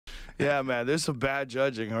Yeah, man, there's some bad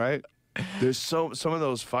judging, right? There's some of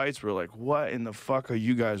those fights where like, what in the fuck are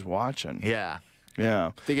you guys watching? Yeah.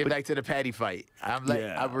 Yeah. To get back to the Paddy fight, I'm like,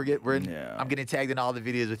 Yeah. I'm getting tagged in all the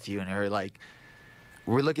videos with you, and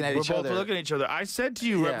we're looking at each other. We're both looking at each other. I said to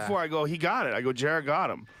you right before I go, he got it. I go, Jared got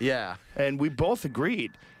him. Yeah. And we both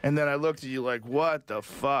agreed. And then I looked at you like, what the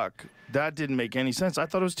fuck? That didn't make any sense. I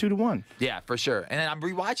thought it was 2-1. Yeah, for sure. And then I'm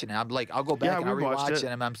rewatching it. I'm like, I'll go back and I rewatch it,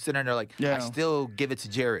 and I'm sitting there like, I still give it to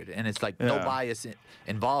Jared, and it's like no bias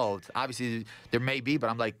involved. Obviously, there may be, but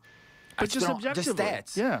I'm like, but just objectively. Just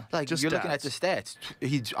stats. Yeah. Like, just you're stats. looking at the stats.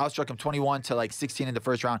 He outstruck him 21 to like 16 in the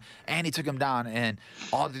first round, and he took him down, and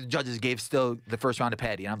all the judges gave still the first round to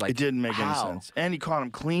Paddy. And I'm like, it didn't make any sense. And he caught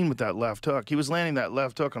him clean with that left hook. He was landing that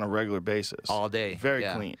left hook on a regular basis. All day. Very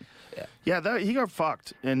clean. Yeah, he got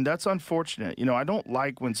fucked, and that's unfortunate. You know, I don't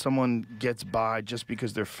like when someone gets by just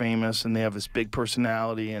because they're famous and they have this big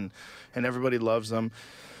personality and everybody loves them.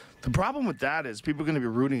 The problem with that is people are going to be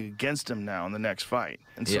rooting against him now in the next fight.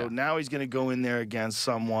 And so now he's going to go in there against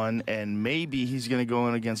someone, and maybe he's going to go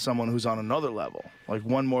in against someone who's on another level, like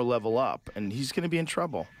one more level up, and he's going to be in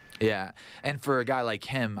trouble. Yeah, and for a guy like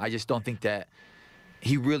him, I just don't think that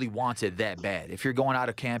he really wants it that bad. If you're going out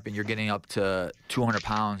of camp and you're getting up to 200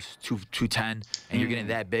 pounds, 210, and you're getting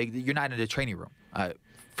that big, you're not in the training room.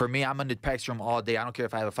 For me, I'm in the practice room all day. I don't care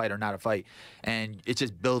if I have a fight or not a fight. And it's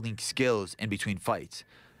just building skills in between fights.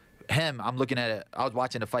 Him, I'm looking at it. I was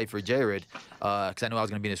watching the fight for Jared because I knew I was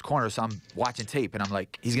going to be in his corner, so I'm watching tape, and I'm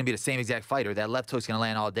like, he's going to be the same exact fighter. That left hook's going to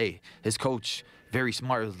land all day. His coach, very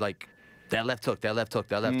smart, was like, that left hook, that left hook,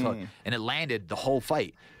 that left hook. And it landed the whole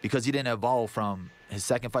fight because he didn't evolve from his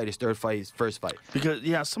second fight, his third fight, his first fight. Because,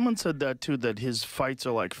 yeah, someone said that, too, that his fights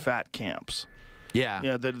are like fat camps. Yeah.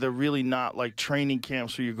 Yeah, they're really not like training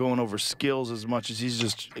camps where you're going over skills as much as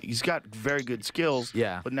he's got very good skills.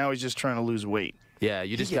 Yeah. But now he's just trying to lose weight. Yeah,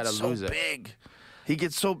 you just got to lose it. He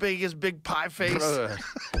gets so big, his big pie face.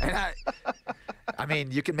 And I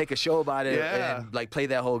mean, you can make a show about it and like play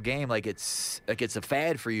that whole game like it's a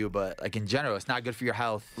fad for you, but like in general, it's not good for your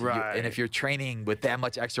health. Right. And if you're training with that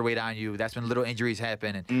much extra weight on you, that's when little injuries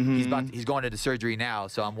happen. And he's going into surgery now,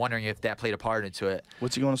 so I'm wondering if that played a part into it.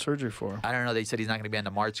 What's he going to surgery for? I don't know. They said he's not going to be on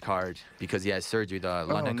the March card because he has surgery, the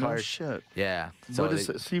London card. No shit. Yeah. So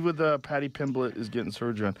see what Paddy Pimblett is getting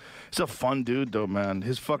surgery on. He's a fun dude though, man.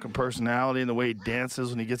 His fucking personality and the way he dances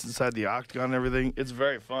when he gets inside the octagon and everything, it's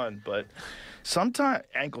very fun. But sometimes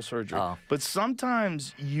ankle surgery. But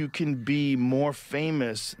sometimes you can be more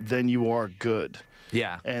famous than you are good.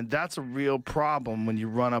 Yeah. And that's a real problem when you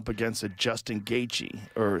run up against a Justin Gaethje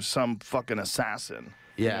or some fucking assassin.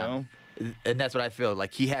 Yeah. You know? And that's what I feel.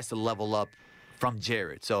 Like, he has to level up from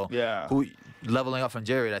Jared. So leveling up from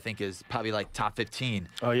Jared, I think, is probably like top 15.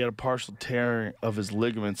 Oh, he had a partial tear of his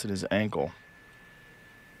ligaments in his ankle.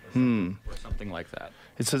 Or something like that.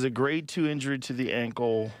 It says a grade 2 injury to the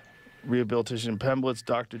ankle. Rehabilitation. Pemblett's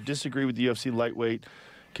doctor disagreed with the UFC lightweight.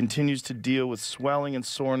 Continues to deal with swelling and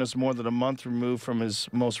soreness more than a month removed from his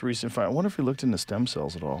most recent fight. I wonder if he looked into stem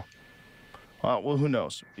cells at all. Well, who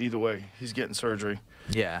knows? Either way, he's getting surgery.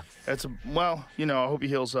 Yeah. Well, you know, I hope he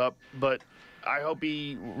heals up, but I hope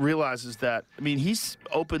he realizes that. I mean, he's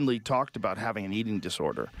openly talked about having an eating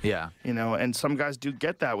disorder. Yeah. You know, and some guys do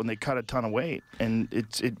get that when they cut a ton of weight, and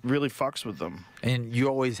it really fucks with them. And you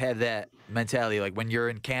always have that mentality, like when you're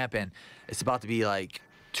in camp and it's about to be like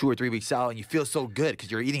 2 or 3 weeks out, and you feel so good because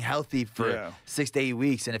you're eating healthy for 6 to 8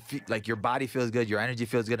 weeks, and like your body feels good, your energy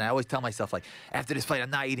feels good. And I always tell myself, like, after this fight, I'm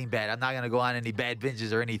not eating bad. I'm not gonna go on any bad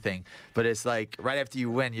binges or anything. But it's like right after you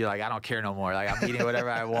win, you're like, I don't care no more. Like, I'm eating whatever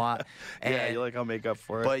I want. And, you're like, I'll make up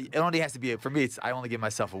for it. But it only has to be, for me, I only give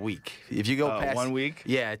myself a week. If you go past 1 week,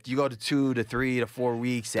 you go to 2 to 3 to 4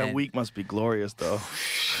 weeks. That week must be glorious, though.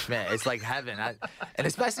 Man, it's like heaven. And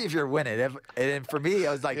especially if you're winning. And for me,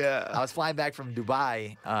 I was like, I was flying back from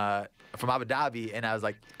Dubai. From Abu Dhabi, and I was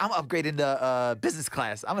like, I'm upgrading to business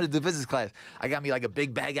class. I'm gonna do business class. I got me like a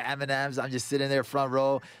big bag of M&Ms. I'm just sitting there front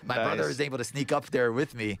row. My brother was able to sneak up there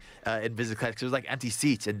with me in business class because it was like empty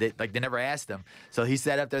seats, and they never asked him. So he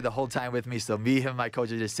sat up there the whole time with me. So me, him, and my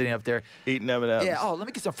coach are just sitting up there eating M&Ms. Yeah. Oh, let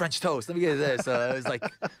me get some French toast. Let me get this. So it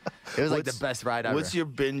was like the best ride ever. What's your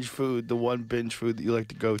binge food? The one binge food that you like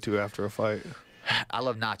to go to after a fight? I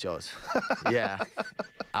love nachos. Yeah.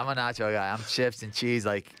 I'm a nacho guy. I'm chips and cheese.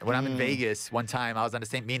 Like, when I'm in Vegas, one time I was on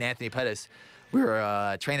me and Anthony Pettis we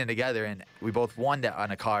were training together, and we both won that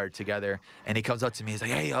on a card together. And he comes up to me, he's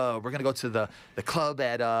like, "Hey, we're gonna go to the club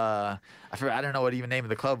at I don't know what even name of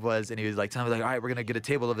the club was." And he was like, telling me like, "All right, we're gonna get a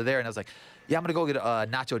table over there." And I was like, "Yeah, I'm gonna go get a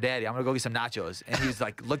Nacho Daddy. I'm gonna go get some nachos." And he was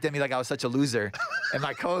like, looked at me like I was such a loser. And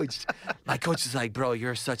my coach was like, "Bro,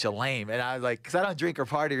 you're such a lame." And I was like, "Cause I don't drink or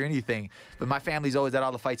party or anything, but my family's always at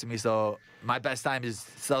all the fights with me, so my best time is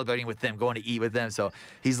celebrating with them, going to eat with them." So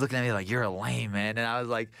he's looking at me like, "You're a lame, man." And I was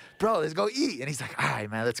like, "Bro, let's go eat." And he's like, "All right,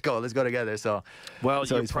 man, let's go together." So, well,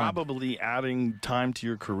 so you're probably adding time to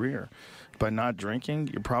your career by not drinking.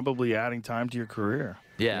 You're probably adding time to your career.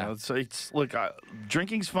 Yeah. You know, look,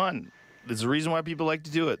 drinking's fun. There's a reason why people like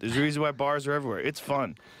to do it. There's a reason why bars are everywhere. It's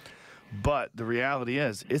fun. But the reality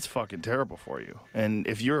is, it's fucking terrible for you. And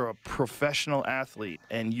if you're a professional athlete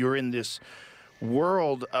and you're in this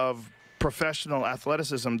world of professional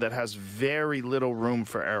athleticism that has very little room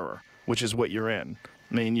for error, which is what you're in.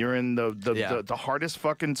 I mean, you're in the hardest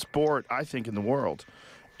fucking sport, I think, in the world.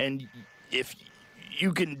 And if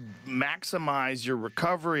you can maximize your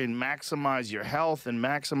recovery and maximize your health and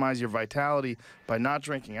maximize your vitality by not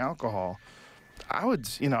drinking alcohol, I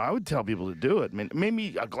would tell people to do it. I mean,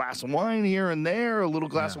 maybe a glass of wine here and there, a little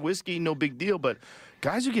glass of whiskey, no big deal. But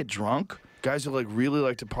guys who get drunk, guys who really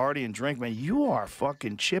like to party and drink, man, you are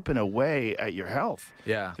fucking chipping away at your health.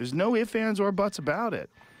 Yeah. There's no ifs, ands, or buts about it.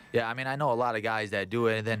 Yeah, I mean, I know a lot of guys that do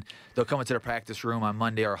it, and then they'll come into the practice room on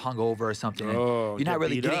Monday or hungover or something. And you're not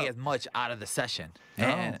really getting as much out of the session. No,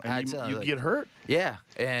 and you get hurt. Yeah,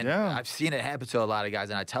 and I've seen it happen to a lot of guys,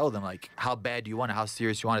 and I tell them, like, how bad do you want it, how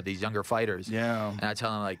serious you want it, these younger fighters. Yeah. And I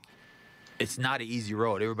tell them, like, it's not an easy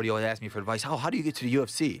road. Everybody always asks me for advice. How do you get to the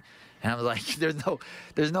UFC? And I'm like,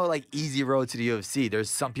 there's no like easy road to the UFC. There's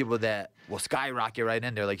some people that will skyrocket right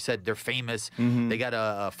in there. Like you said, they're famous. Mm-hmm. They got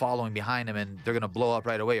a following behind them, and they're gonna blow up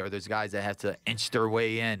right away. Or there's guys that have to inch their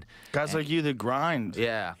way in. Guys like you that grind.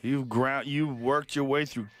 Yeah. You worked your way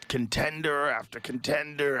through contender after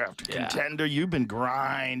contender after contender. You've been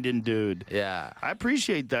grinding, dude. Yeah. I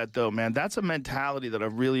appreciate that, though, man. That's a mentality that I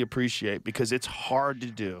really appreciate because it's hard to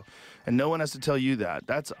do. And no one has to tell you that.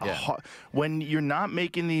 That's when you're not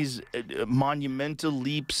making these monumental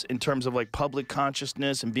leaps in terms of like public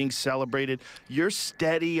consciousness and being celebrated. You're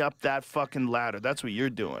steady up that fucking ladder. That's what you're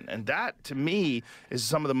doing. And that, to me, is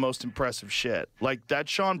some of the most impressive shit. Like that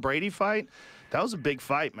Sean Brady fight, that was a big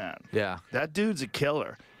fight, man. Yeah. That dude's a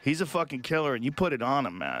killer. He's a fucking killer, and you put it on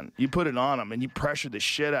him, man. You put it on him, and you pressured the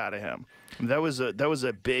shit out of him. That was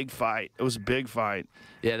a big fight. It was a big fight.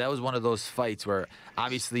 Yeah, that was one of those fights where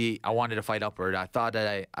obviously I wanted to fight upward. I thought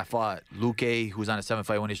that I fought Luque, who was on a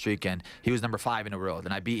 7-fight winning streak, and he was number 5 in the world.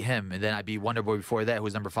 And I beat him, and then I beat Wonderboy before that, who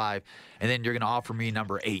was number 5. And then you're going to offer me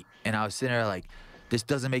number 8. And I was sitting there like, this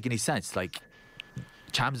doesn't make any sense. Like,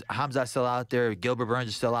 Hamza's still out there. Gilbert Burns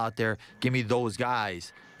is still out there. Give me those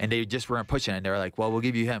guys. And they just weren't pushing it. They were like, well, we'll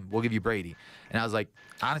give you him. We'll give you Brady. And I was like,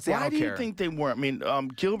 honestly, I don't care. Why do you think they weren't? I mean,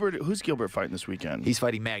 who's Gilbert fighting this weekend? He's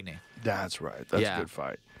fighting Magny. That's right. That's a good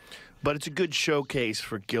fight. But it's a good showcase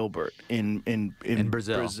for Gilbert in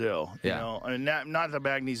Brazil. You know? And not that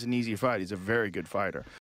Magny's an easy fight. He's a very good fighter.